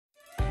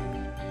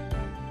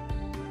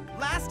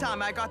last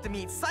time I got to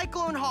meet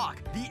Cyclone Hawk,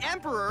 the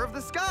Emperor of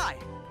the Sky.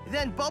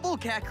 Then Bubble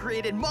Cat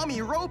created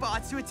mummy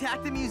robots to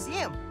attack the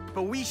museum,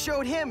 but we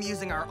showed him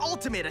using our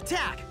ultimate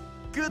attack.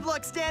 Good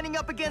luck standing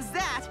up against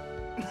that.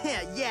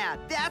 Yeah,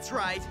 that's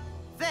right.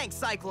 Thanks,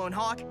 Cyclone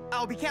Hawk.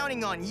 I'll be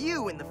counting on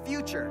you in the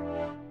future.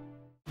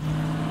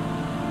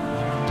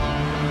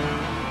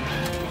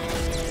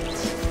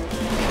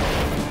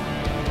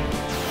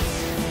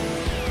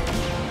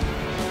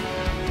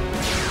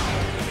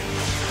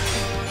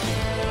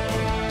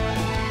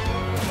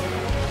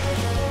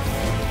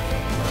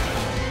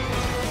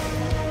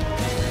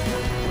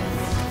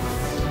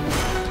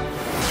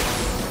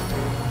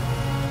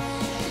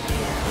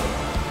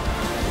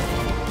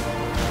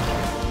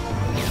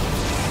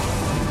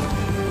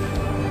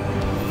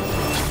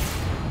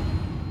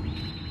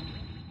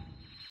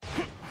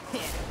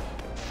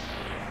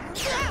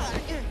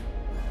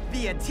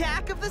 The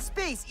attack of the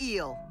space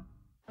eel.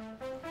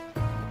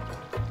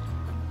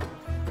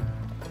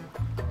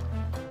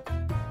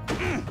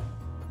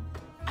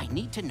 I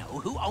need to know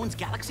who owns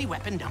galaxy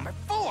weapon number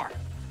 4.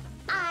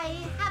 I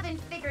haven't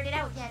figured it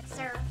out yet,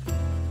 sir.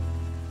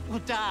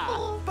 Well,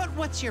 duh. But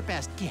what's your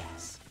best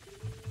guess?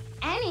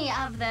 Any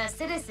of the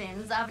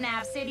citizens of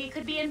Nav City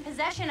could be in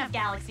possession of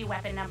galaxy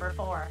weapon number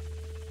 4.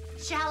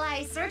 Shall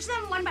I search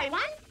them one by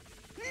one?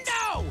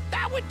 No!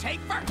 That would take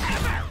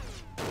forever!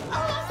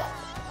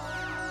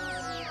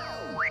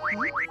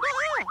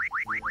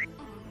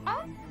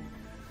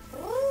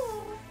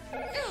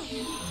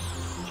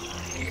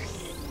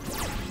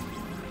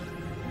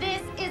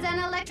 This is an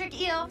electric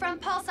eel from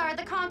Pulsar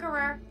the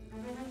Conqueror.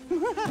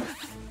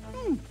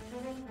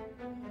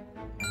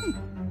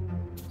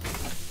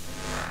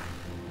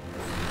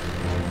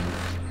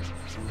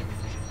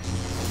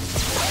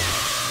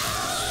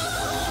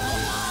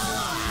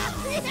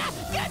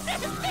 Get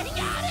this thing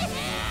out of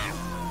here!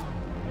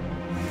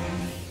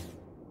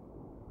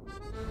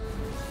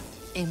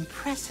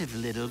 Impressive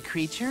little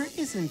creature,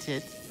 isn't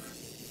it?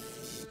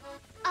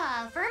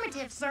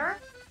 Affirmative, sir.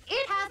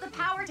 It has the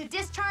power to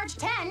discharge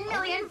 10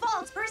 million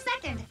volts per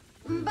second.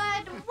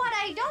 But what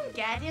I don't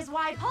get is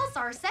why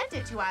Pulsar sent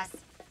it to us.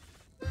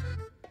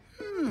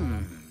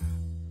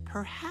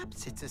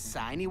 Perhaps it's a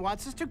sign he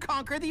wants us to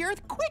conquer the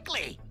Earth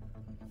quickly.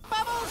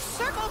 Bubble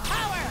circle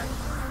power!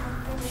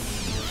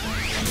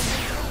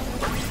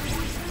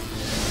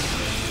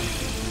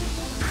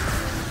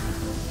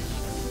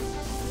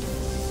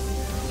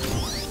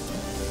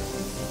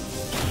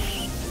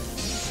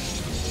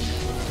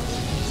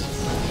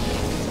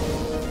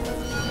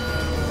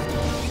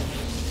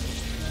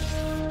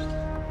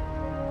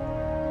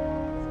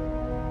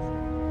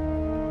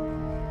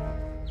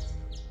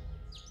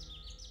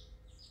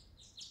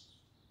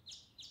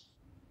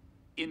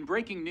 In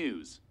breaking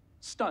news,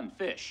 stunned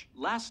fish.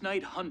 Last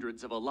night,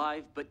 hundreds of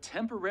alive but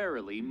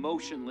temporarily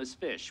motionless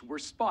fish were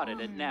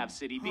spotted at Nav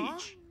City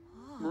Beach.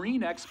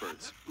 Marine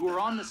experts, who are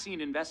on the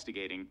scene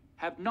investigating,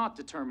 have not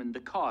determined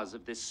the cause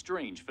of this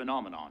strange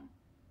phenomenon.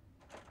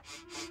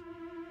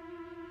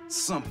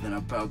 Something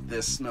about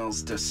this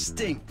smells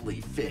distinctly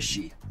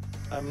fishy.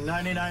 I'm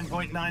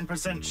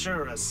 99.9%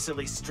 sure a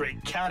silly stray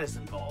cat is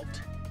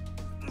involved.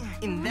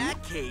 In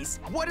that case,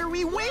 what are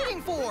we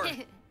waiting for?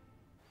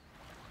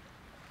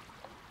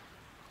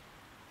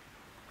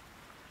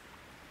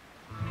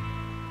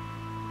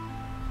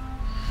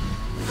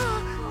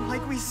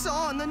 Like we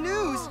saw on the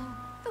news.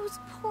 Those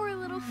poor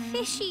little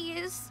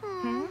fishies.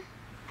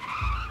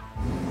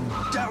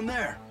 Down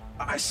there,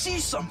 I see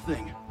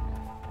something.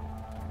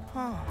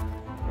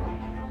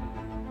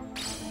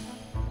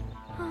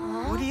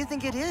 What do you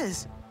think it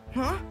is?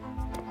 Huh?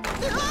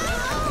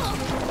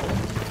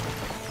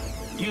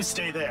 You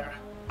stay there.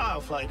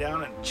 I'll fly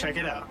down and check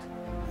it out.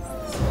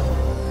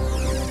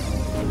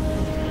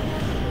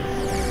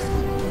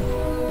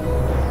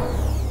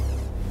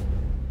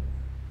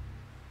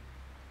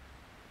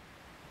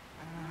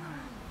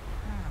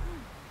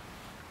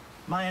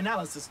 My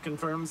analysis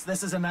confirms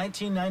this is a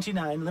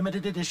 1999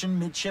 limited edition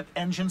midship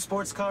engine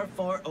sports car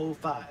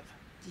 405.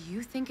 Do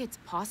you think it's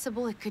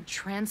possible it could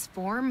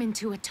transform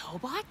into a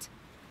Tobot?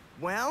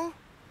 Well,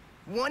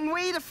 one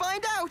way to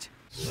find out.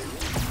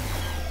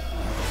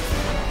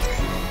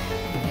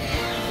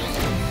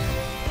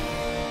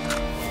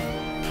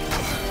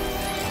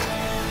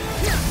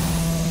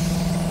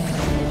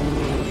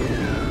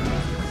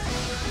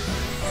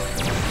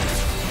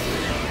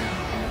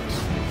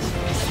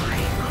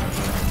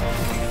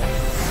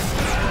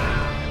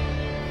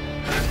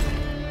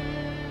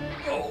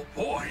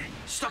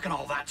 Stuck in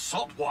all that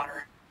salt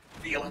water.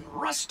 Feeling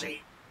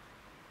rusty.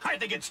 I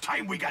think it's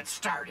time we got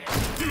started.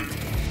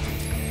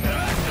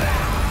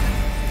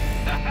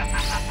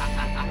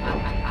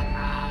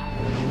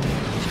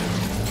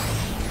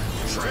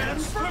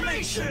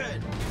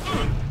 Transformation!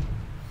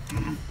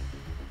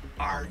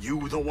 Are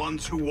you the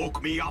ones who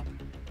woke me up?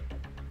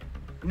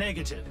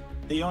 Negative.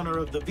 The owner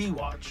of the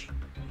V-Watch.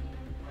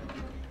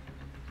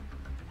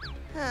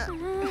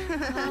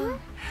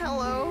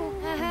 Hello?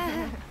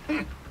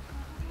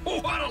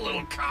 What a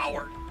little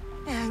coward!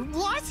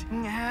 What?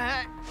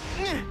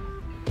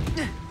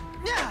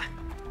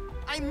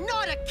 I'm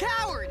not a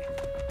coward!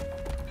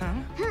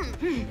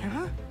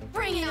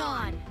 Bring it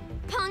on!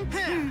 Punk.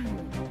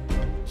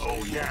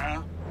 Oh,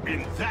 yeah?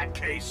 In that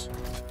case,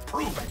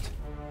 prove it.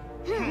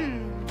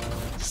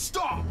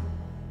 Stop!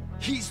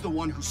 He's the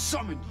one who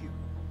summoned you.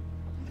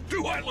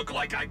 Do I look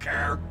like I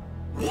care?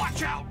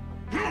 Watch out!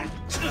 No,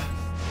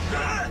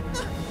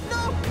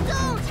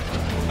 don't!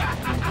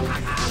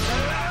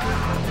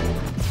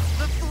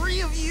 The three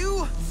of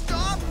you,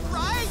 stop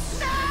right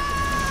now!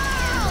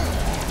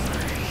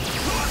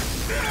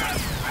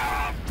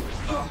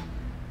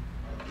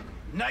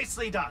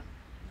 Nicely done.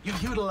 You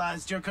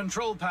utilized your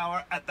control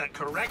power at the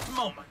correct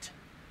moment.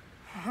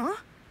 Huh?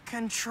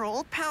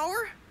 Control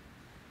power?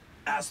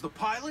 As the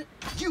pilot,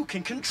 you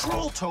can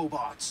control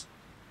Tobots.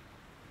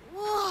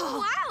 Whoa.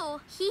 Wow,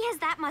 he has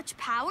that much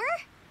power?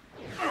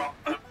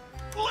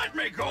 Let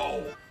me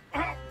go!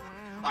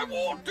 I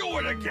won't do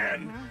it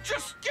again!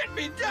 Just get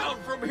me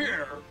down from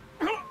here!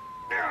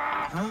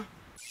 Huh?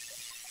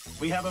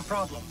 We have a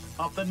problem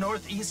off the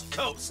northeast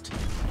coast.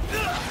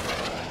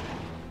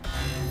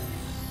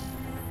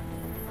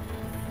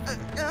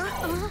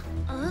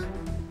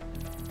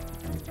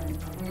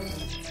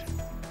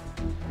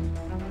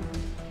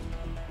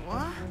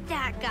 What?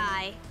 That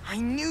guy. I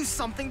knew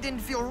something didn't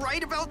feel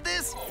right about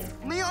this!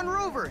 Leon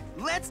Rover,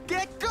 let's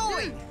get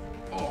going!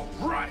 All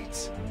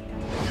right.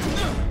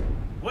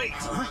 Wait.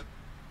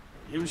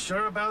 You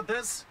sure about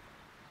this?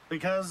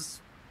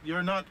 Because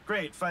you're not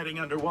great fighting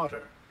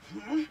underwater.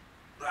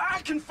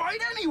 I can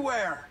fight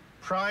anywhere!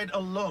 Pride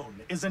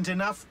alone isn't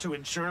enough to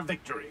ensure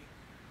victory.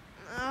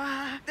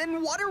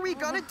 Then what are we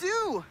gonna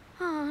do?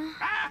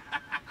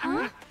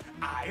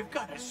 I've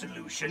got a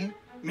solution,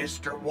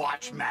 Mr.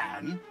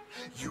 Watchman.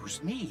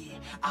 Use me.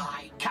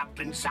 I,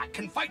 Captain Zack,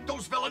 can fight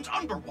those villains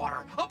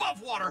underwater,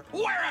 above water,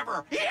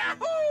 wherever.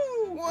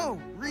 Yahoo! Whoa,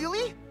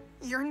 really?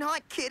 You're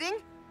not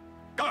kidding?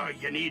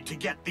 You need to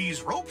get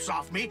these ropes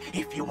off me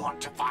if you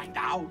want to find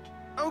out.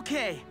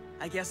 Okay,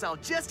 I guess I'll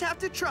just have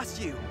to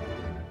trust you.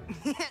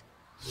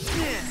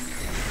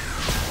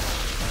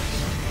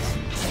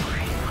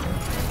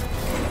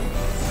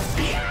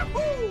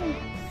 Yahoo!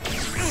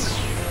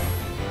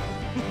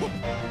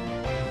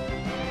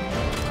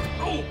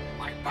 Oh,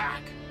 my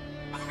back.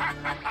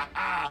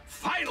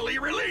 Finally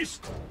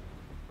released.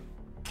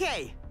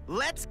 Okay,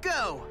 let's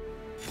go.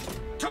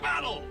 To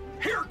battle!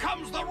 Here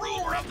comes the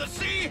ruler of the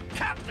sea,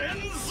 Captain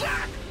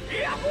Zack!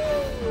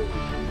 Yahoo!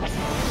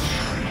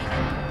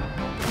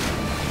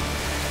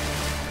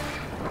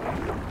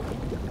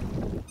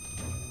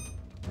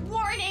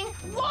 Warning!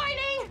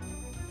 Warning!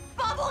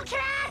 Bubble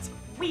Cat!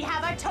 We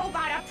have a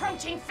Tobot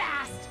approaching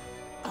fast!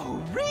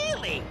 Oh,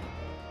 really?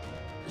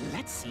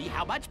 Let's see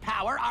how much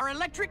power our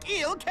electric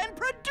eel can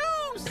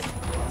produce!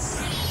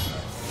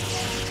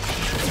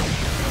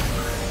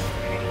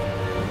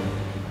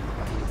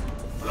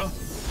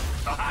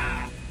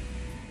 Aha!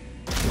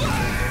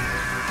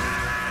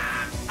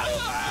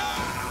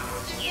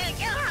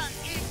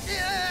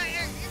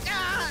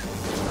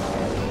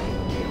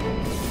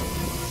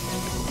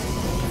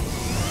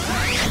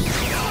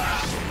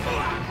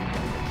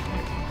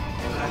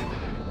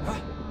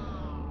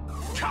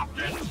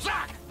 Captain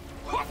Zack!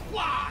 Hook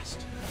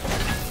blast!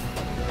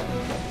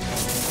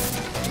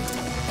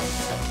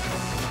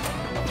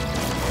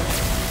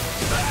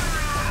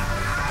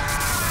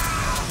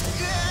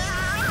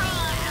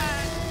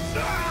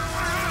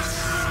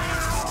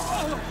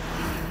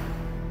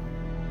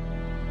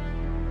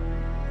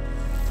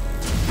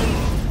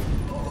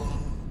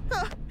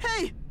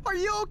 Hey, are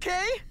you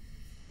okay?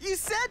 You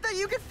said that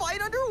you could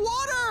fight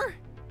underwater!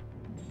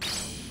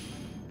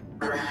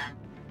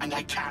 And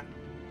I can't.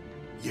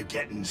 You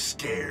getting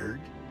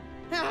scared?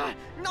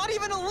 Not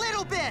even a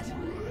little bit!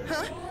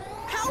 Huh?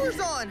 Power's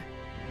on!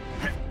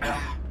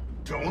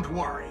 Don't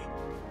worry.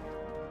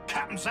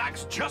 Captain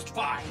Zack's just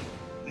fine.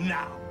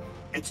 Now,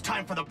 it's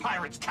time for the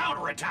pirates'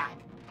 counterattack.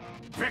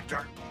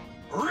 Victor,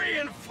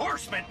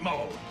 reinforcement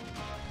mode.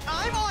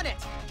 I'm on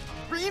it!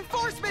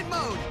 Reinforcement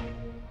mode!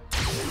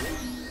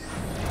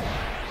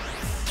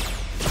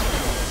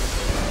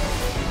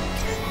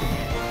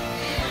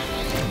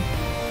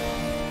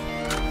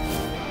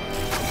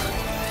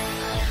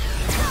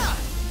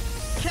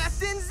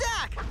 Captain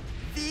Zack,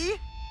 the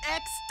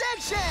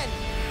extension!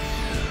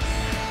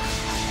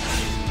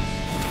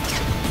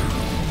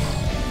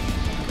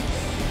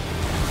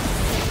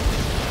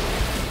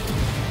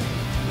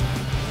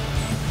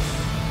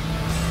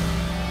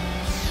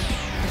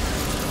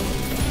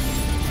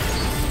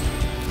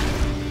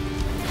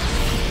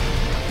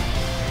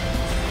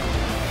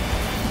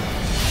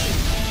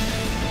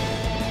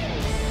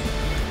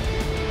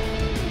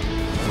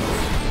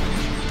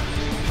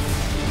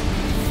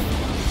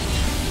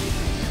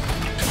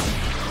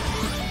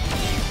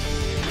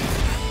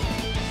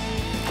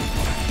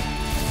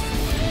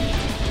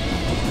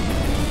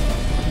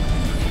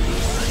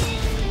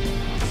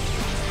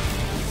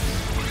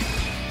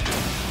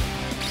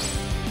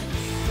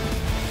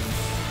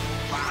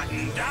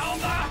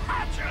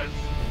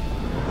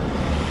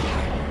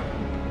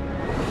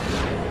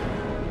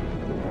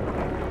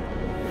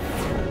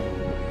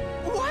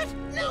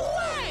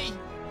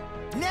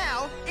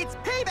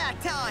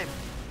 payback time!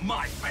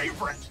 My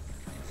favorite!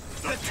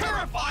 The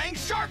terrifying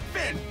shark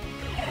fin!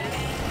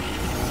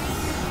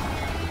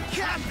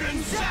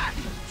 Captain Zack!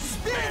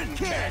 Spin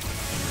Kick!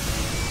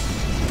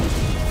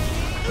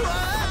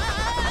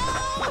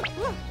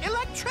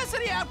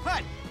 Electricity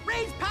output!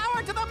 Raise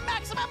power to the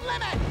maximum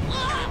limit!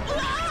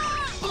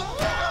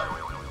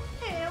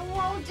 It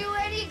won't do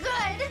any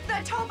good.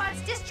 The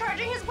Tobot's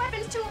discharging his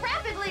weapons too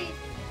rapidly.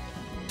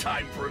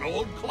 Time for an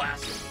old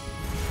classic.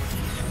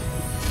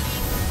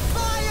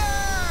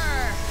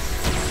 Fire!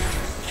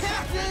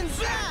 Captain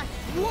Zack!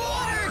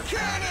 Water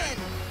Cannon!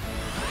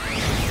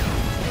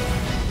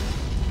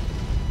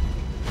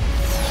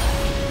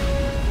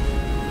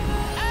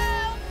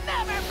 I'll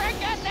never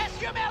forget this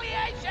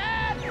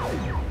humiliation!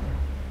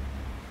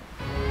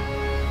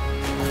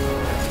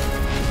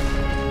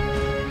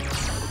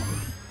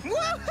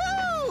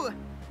 Woohoo!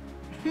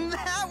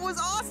 That was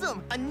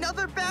awesome!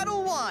 Another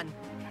battle won!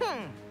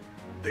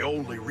 The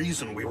only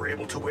reason we were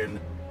able to win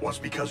was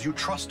because you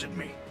trusted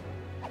me.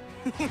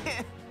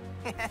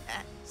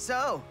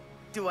 So,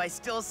 do I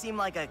still seem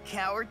like a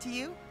coward to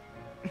you?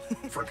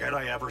 Forget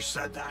I ever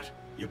said that.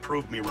 You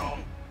proved me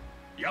wrong.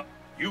 Yep,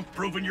 you've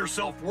proven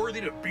yourself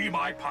worthy to be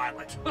my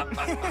pilot.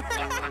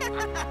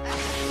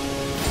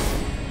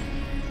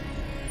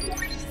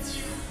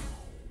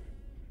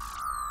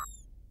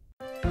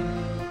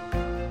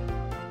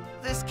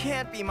 This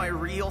can't be my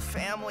real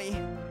family.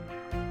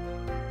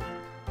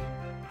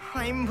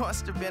 I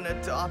must have been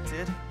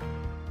adopted.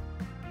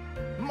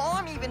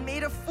 Mom even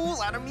made a fool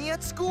out of me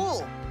at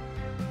school.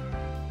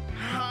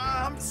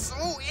 I'm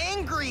so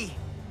angry.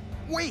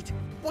 Wait,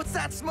 what's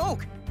that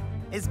smoke?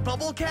 Is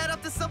Bubble Cat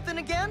up to something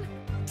again?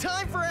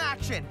 Time for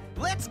action.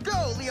 Let's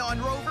go,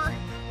 Leon Rover.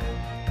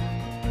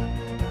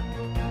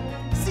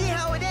 See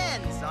how it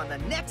ends on the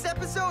next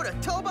episode of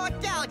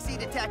Tobot Galaxy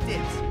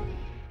Detectives.